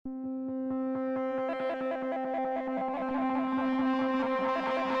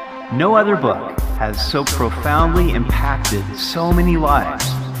No other book has so profoundly impacted so many lives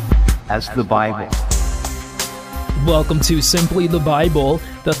as the Bible. Welcome to Simply the Bible,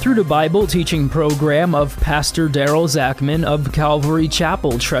 the Through the Bible teaching program of Pastor Daryl Zachman of Calvary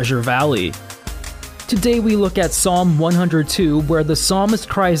Chapel, Treasure Valley. Today we look at Psalm 102, where the psalmist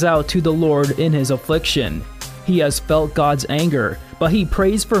cries out to the Lord in his affliction. He has felt God's anger, but he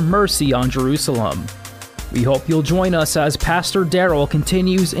prays for mercy on Jerusalem. We hope you'll join us as Pastor Daryl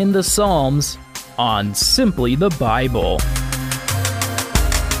continues in the Psalms on Simply the Bible.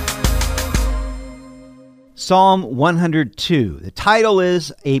 Psalm 102. The title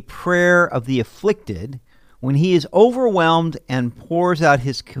is A Prayer of the Afflicted, when he is overwhelmed and pours out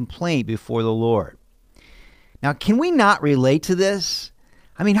his complaint before the Lord. Now, can we not relate to this?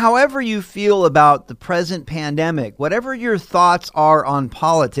 I mean, however you feel about the present pandemic, whatever your thoughts are on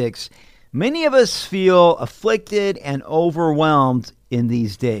politics, many of us feel afflicted and overwhelmed in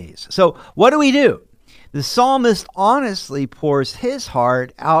these days. So what do? The psalmist honestly pours his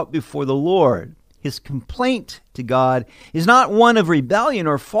heart out before the Lord. His complaint to God is not one of rebellion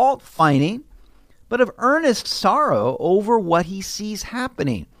or fault-finding, but of earnest sorrow over what he sees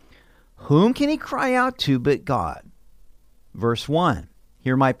happening. Whom can he cry out to but God? Verse 1,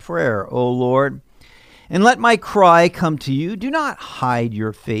 Hear my prayer, O Lord, and let my cry come to you. Do not hide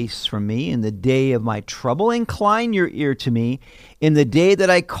your face from me in the day of my trouble. Incline your ear to me in the day that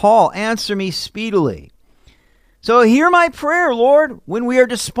I call. Answer me speedily. So hear my prayer, Lord, when we are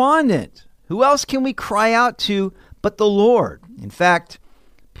despondent. Who else can we cry out to but the Lord? In fact,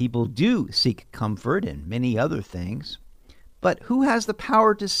 people do seek comfort and many other things. But who has the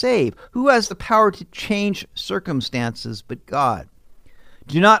power to save? Who has the power to change circumstances but God?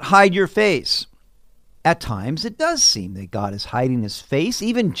 Do not hide your face. At times, it does seem that God is hiding his face.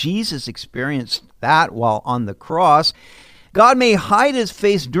 Even Jesus experienced that while on the cross. God may hide his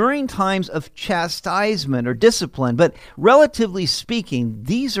face during times of chastisement or discipline, but relatively speaking,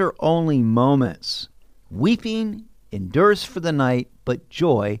 these are only moments. Weeping endures for the night, but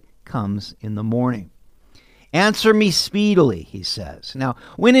joy comes in the morning. Answer me speedily, he says. Now,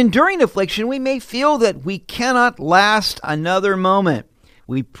 when enduring affliction, we may feel that we cannot last another moment.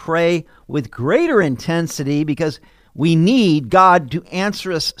 We pray with greater intensity because we need God to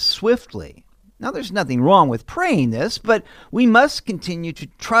answer us swiftly. Now, there's nothing wrong with praying this, but we must continue to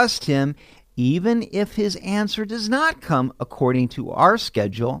trust him even if his answer does not come according to our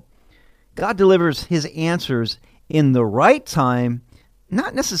schedule. God delivers his answers in the right time,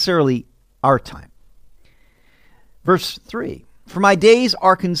 not necessarily our time. Verse 3, For my days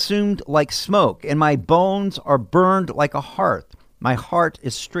are consumed like smoke, and my bones are burned like a hearth. My heart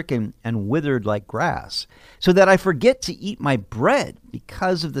is stricken and withered like grass, so that I forget to eat my bread.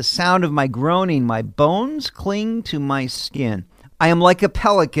 Because of the sound of my groaning, my bones cling to my skin. I am like a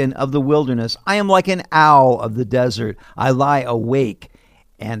pelican of the wilderness. I am like an owl of the desert. I lie awake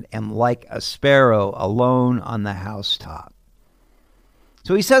and am like a sparrow alone on the housetop.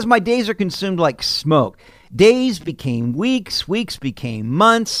 So he says, my days are consumed like smoke. Days became weeks, weeks became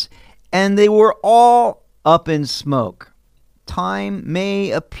months, and they were all up in smoke. Time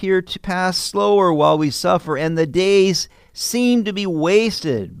may appear to pass slower while we suffer, and the days seem to be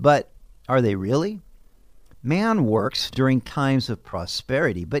wasted, but are they really? Man works during times of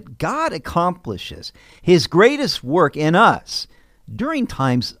prosperity, but God accomplishes his greatest work in us during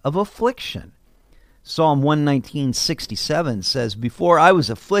times of affliction. Psalm 119:67 says, Before I was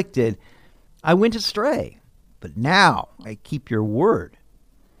afflicted, I went astray, but now I keep your word.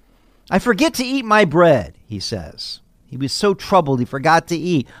 I forget to eat my bread, he says. He was so troubled he forgot to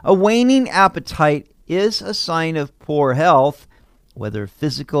eat. A waning appetite is a sign of poor health, whether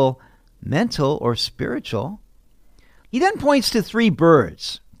physical, mental, or spiritual. He then points to 3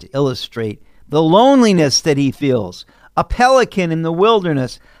 birds to illustrate the loneliness that he feels. A pelican in the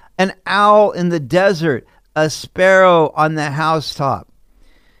wilderness, an owl in the desert, a sparrow on the housetop.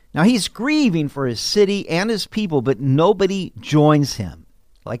 Now he's grieving for his city and his people, but nobody joins him.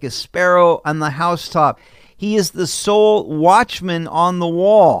 Like a sparrow on the housetop, he is the sole watchman on the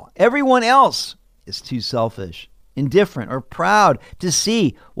wall. Everyone else is too selfish, indifferent, or proud to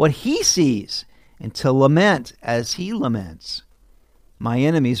see what he sees and to lament as he laments. My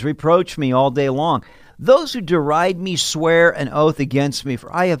enemies reproach me all day long. Those who deride me swear an oath against me,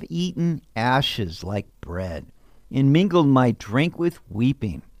 for I have eaten ashes like bread and mingled my drink with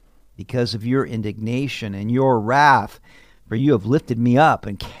weeping because of your indignation and your wrath. For you have lifted me up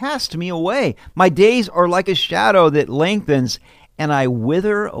and cast me away. My days are like a shadow that lengthens, and I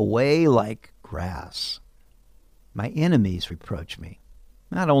wither away like grass. My enemies reproach me.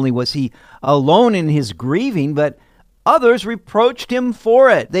 Not only was he alone in his grieving, but Others reproached him for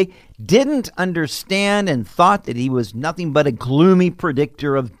it. They didn't understand and thought that he was nothing but a gloomy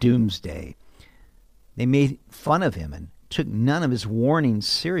predictor of doomsday. They made fun of him and took none of his warnings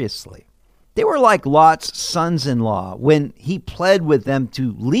seriously. They were like Lot's sons-in-law when he pled with them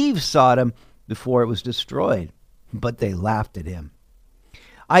to leave Sodom before it was destroyed. But they laughed at him.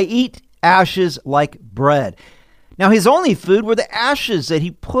 I eat ashes like bread. Now his only food were the ashes that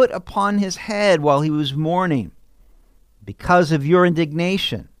he put upon his head while he was mourning, because of your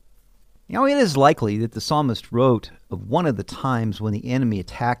indignation. It is likely that the psalmist wrote of one of the times when the enemy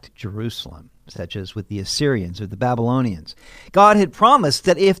attacked Jerusalem, such as with the Assyrians or the Babylonians. God had promised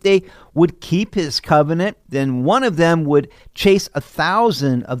that if they would keep his covenant, then one of them would chase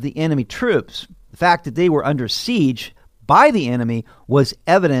 1,000 of the enemy troops. The fact that they were under siege by the enemy was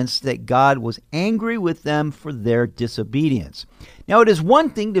evidence that God was angry with them for their disobedience. Now, it is one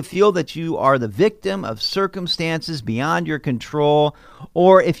thing to feel that you are the victim of circumstances beyond your control,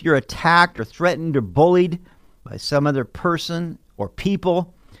 or if you're attacked or threatened or bullied by some other person or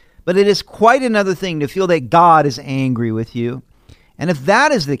people. But it is quite another thing to feel that God is angry with you. And if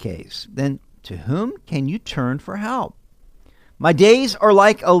that is the case, then to whom can you turn for help? My days are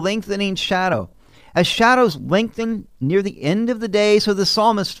like a lengthening shadow. As shadows lengthen near the end of the day, so the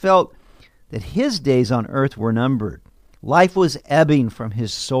psalmist felt that his days on earth were numbered. Life was ebbing from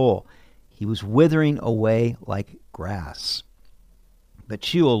his soul. He was withering away like grass.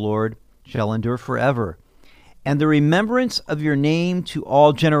 But you, O Lord, shall endure forever. And the remembrance of your name to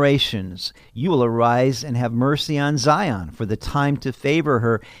all generations. You will arise and have mercy on Zion, for the time to favor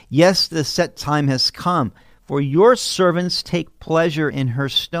her. Yes, the set time has come. For your servants take pleasure in her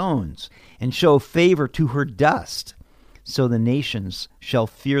stones, and show favor to her dust. So the nations shall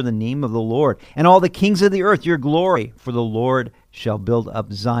fear the name of the Lord, and all the kings of the earth your glory. For the Lord shall build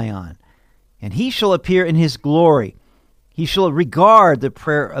up Zion, and he shall appear in his glory. He shall regard the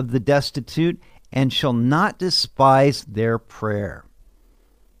prayer of the destitute, and shall not despise their prayer.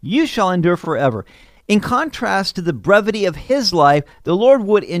 You shall endure forever. In contrast to the brevity of his life, the Lord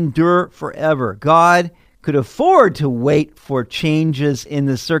would endure forever. God could afford to wait for changes in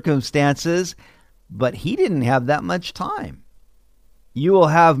the circumstances, but he didn't have that much time. You will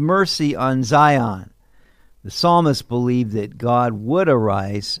have mercy on Zion. The psalmist believed that God would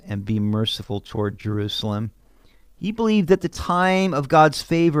arise and be merciful toward Jerusalem. He believed that the time of God's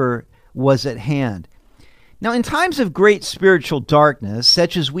favor was at hand. Now, in times of great spiritual darkness,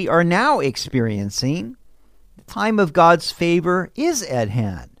 such as we are now experiencing, the time of God's favor is at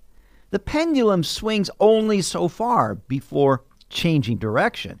hand. The pendulum swings only so far before changing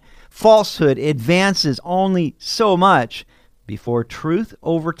direction. Falsehood advances only so much before truth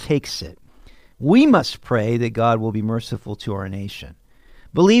overtakes it. We must pray that God will be merciful to our nation,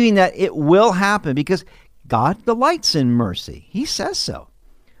 believing that it will happen because God delights in mercy. He says so.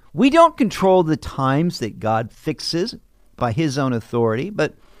 We don't control the times that God fixes by his own authority,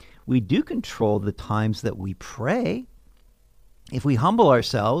 but we do control the times that we pray. If we humble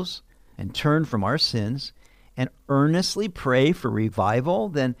ourselves and turn from our sins and earnestly pray for revival,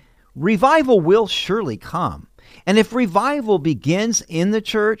 then revival will surely come. And if revival begins in the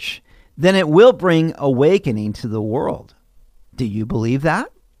church, then it will bring awakening to the world. Do you believe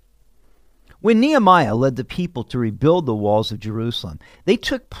that? When Nehemiah led the people to rebuild the walls of Jerusalem, they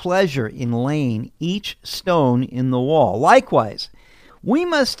took pleasure in laying each stone in the wall. Likewise, we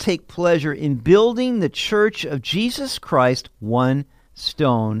must take pleasure in building the church of Jesus Christ one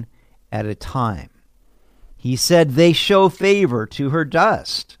stone at a time. He said they show favor to her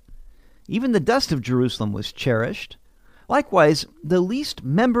dust. Even the dust of Jerusalem was cherished. Likewise, the least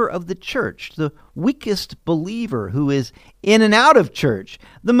member of the church, the weakest believer who is in and out of church,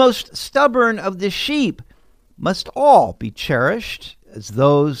 the most stubborn of the sheep, must all be cherished as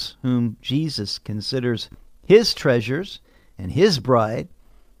those whom Jesus considers his treasures and his bride.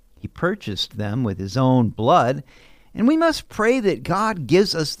 He purchased them with his own blood, and we must pray that God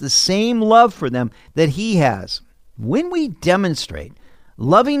gives us the same love for them that he has. When we demonstrate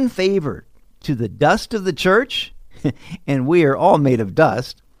loving favor to the dust of the church, and we are all made of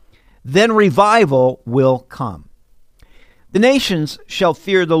dust, then revival will come. The nations shall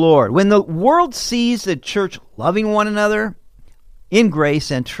fear the Lord. When the world sees the church loving one another in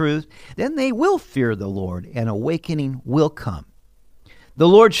grace and truth, then they will fear the Lord, and awakening will come. The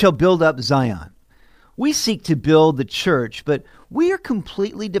Lord shall build up Zion. We seek to build the church, but we are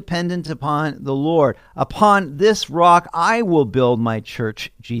completely dependent upon the Lord. Upon this rock I will build my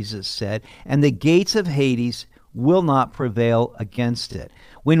church, Jesus said, and the gates of Hades will not prevail against it.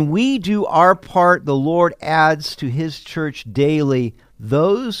 When we do our part, the Lord adds to his church daily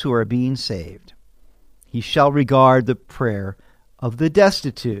those who are being saved. He shall regard the prayer of the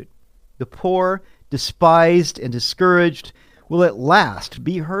destitute. The poor, despised and discouraged, will at last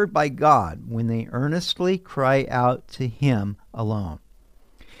be heard by God when they earnestly cry out to Him alone.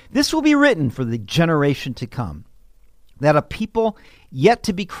 This will be written for the generation to come, that a people yet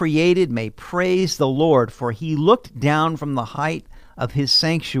to be created may praise the Lord, for He looked down from the height of His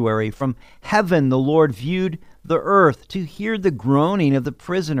sanctuary. From heaven the Lord viewed the earth to hear the groaning of the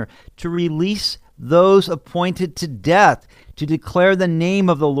prisoner, to release those appointed to death, to declare the name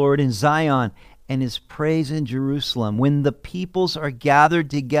of the Lord in Zion and His praise in Jerusalem, when the peoples are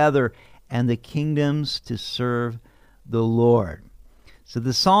gathered together and the kingdoms to serve the Lord. So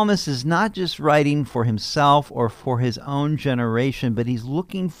the psalmist is not just writing for himself or for his own generation, but he's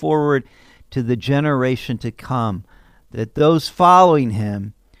looking forward to the generation to come, that those following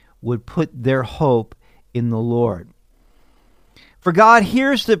him would put their hope in the Lord. For God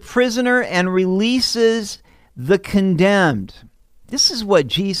hears the prisoner and releases the condemned. This is what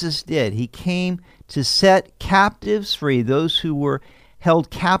Jesus did. He came to set captives free, those who were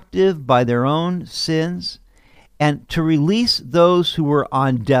held captive by their own sins, and to release those who were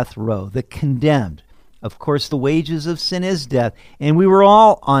on death row, the condemned. Of course, the wages of sin is death, and we were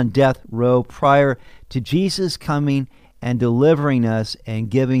all on death row prior to Jesus coming and delivering us and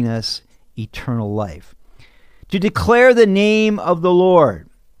giving us eternal life. To declare the name of the Lord.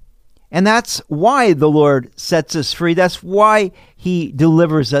 And that's why the Lord sets us free. That's why He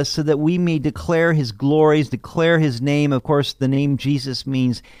delivers us, so that we may declare His glories, declare His name. Of course, the name Jesus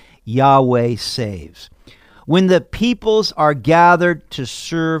means Yahweh saves. When the peoples are gathered to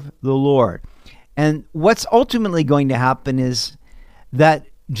serve the Lord. And what's ultimately going to happen is that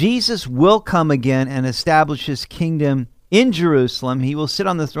Jesus will come again and establish His kingdom in Jerusalem. He will sit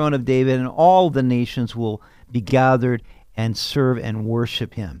on the throne of David, and all the nations will be gathered and serve and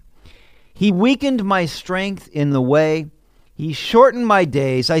worship Him. He weakened my strength in the way. He shortened my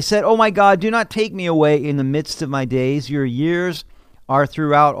days. I said, "Oh my God, do not take me away in the midst of my days. Your years are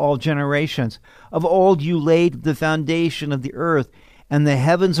throughout all generations. Of old you laid the foundation of the earth, and the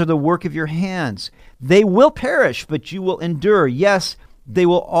heavens are the work of your hands. They will perish, but you will endure. Yes, they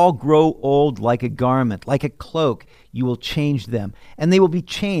will all grow old like a garment, like a cloak. You will change them, and they will be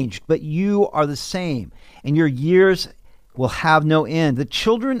changed, but you are the same, and your years will have no end. The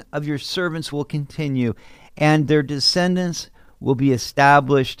children of your servants will continue, and their descendants will be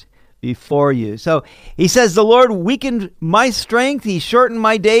established before you." So he says, the Lord weakened my strength. He shortened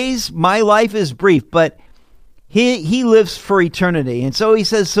my days. My life is brief, but he lives for eternity. And so he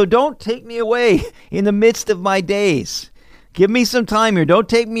says, so don't take me away in the midst of my days. Give me some time here. Don't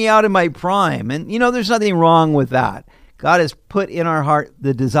take me out in my prime. And there's nothing wrong with that. God has put in our heart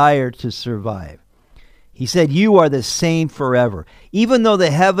the desire to survive. He said, you are the same forever. Even though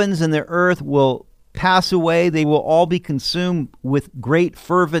the heavens and the earth will pass away, they will all be consumed with great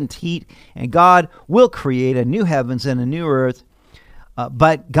fervent heat, and God will create a new heavens and a new earth,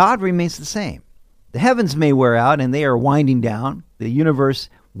 but God remains the same. The heavens may wear out, and they are winding down. The universe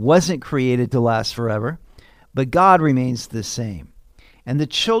wasn't created to last forever, but God remains the same. And the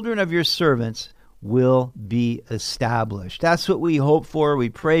children of your servants will be established. That's what we hope for, we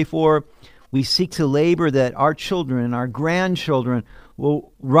pray for. We seek to labor that our children and our grandchildren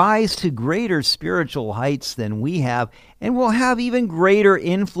will rise to greater spiritual heights than we have, and will have even greater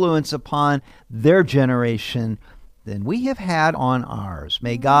influence upon their generation than we have had on ours.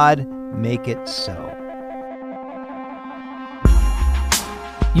 May God make it so.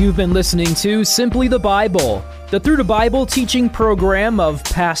 You've been listening to Simply the Bible, the Through the Bible teaching program of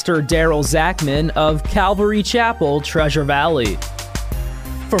Pastor Daryl Zachman of Calvary Chapel, Treasure Valley.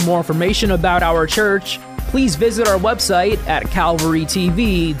 For more information about our church, please visit our website at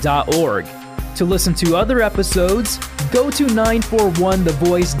calvarytv.org. To listen to other episodes, go to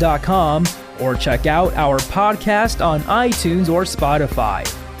 941thevoice.com or check out our podcast on iTunes or Spotify.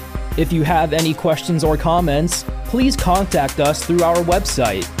 If you have any questions or comments, please contact us through our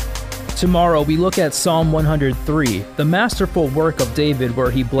website. Tomorrow we look at Psalm 103, the masterful work of David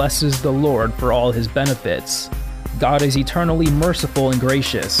where he blesses the Lord for all his benefits. God is eternally merciful and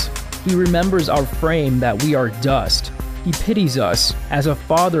gracious. He remembers our frame that we are dust. He pities us as a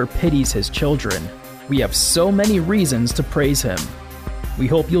father pities his children. We have so many reasons to praise him. We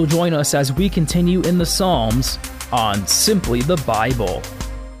hope you'll join us as we continue in the Psalms on Simply the Bible.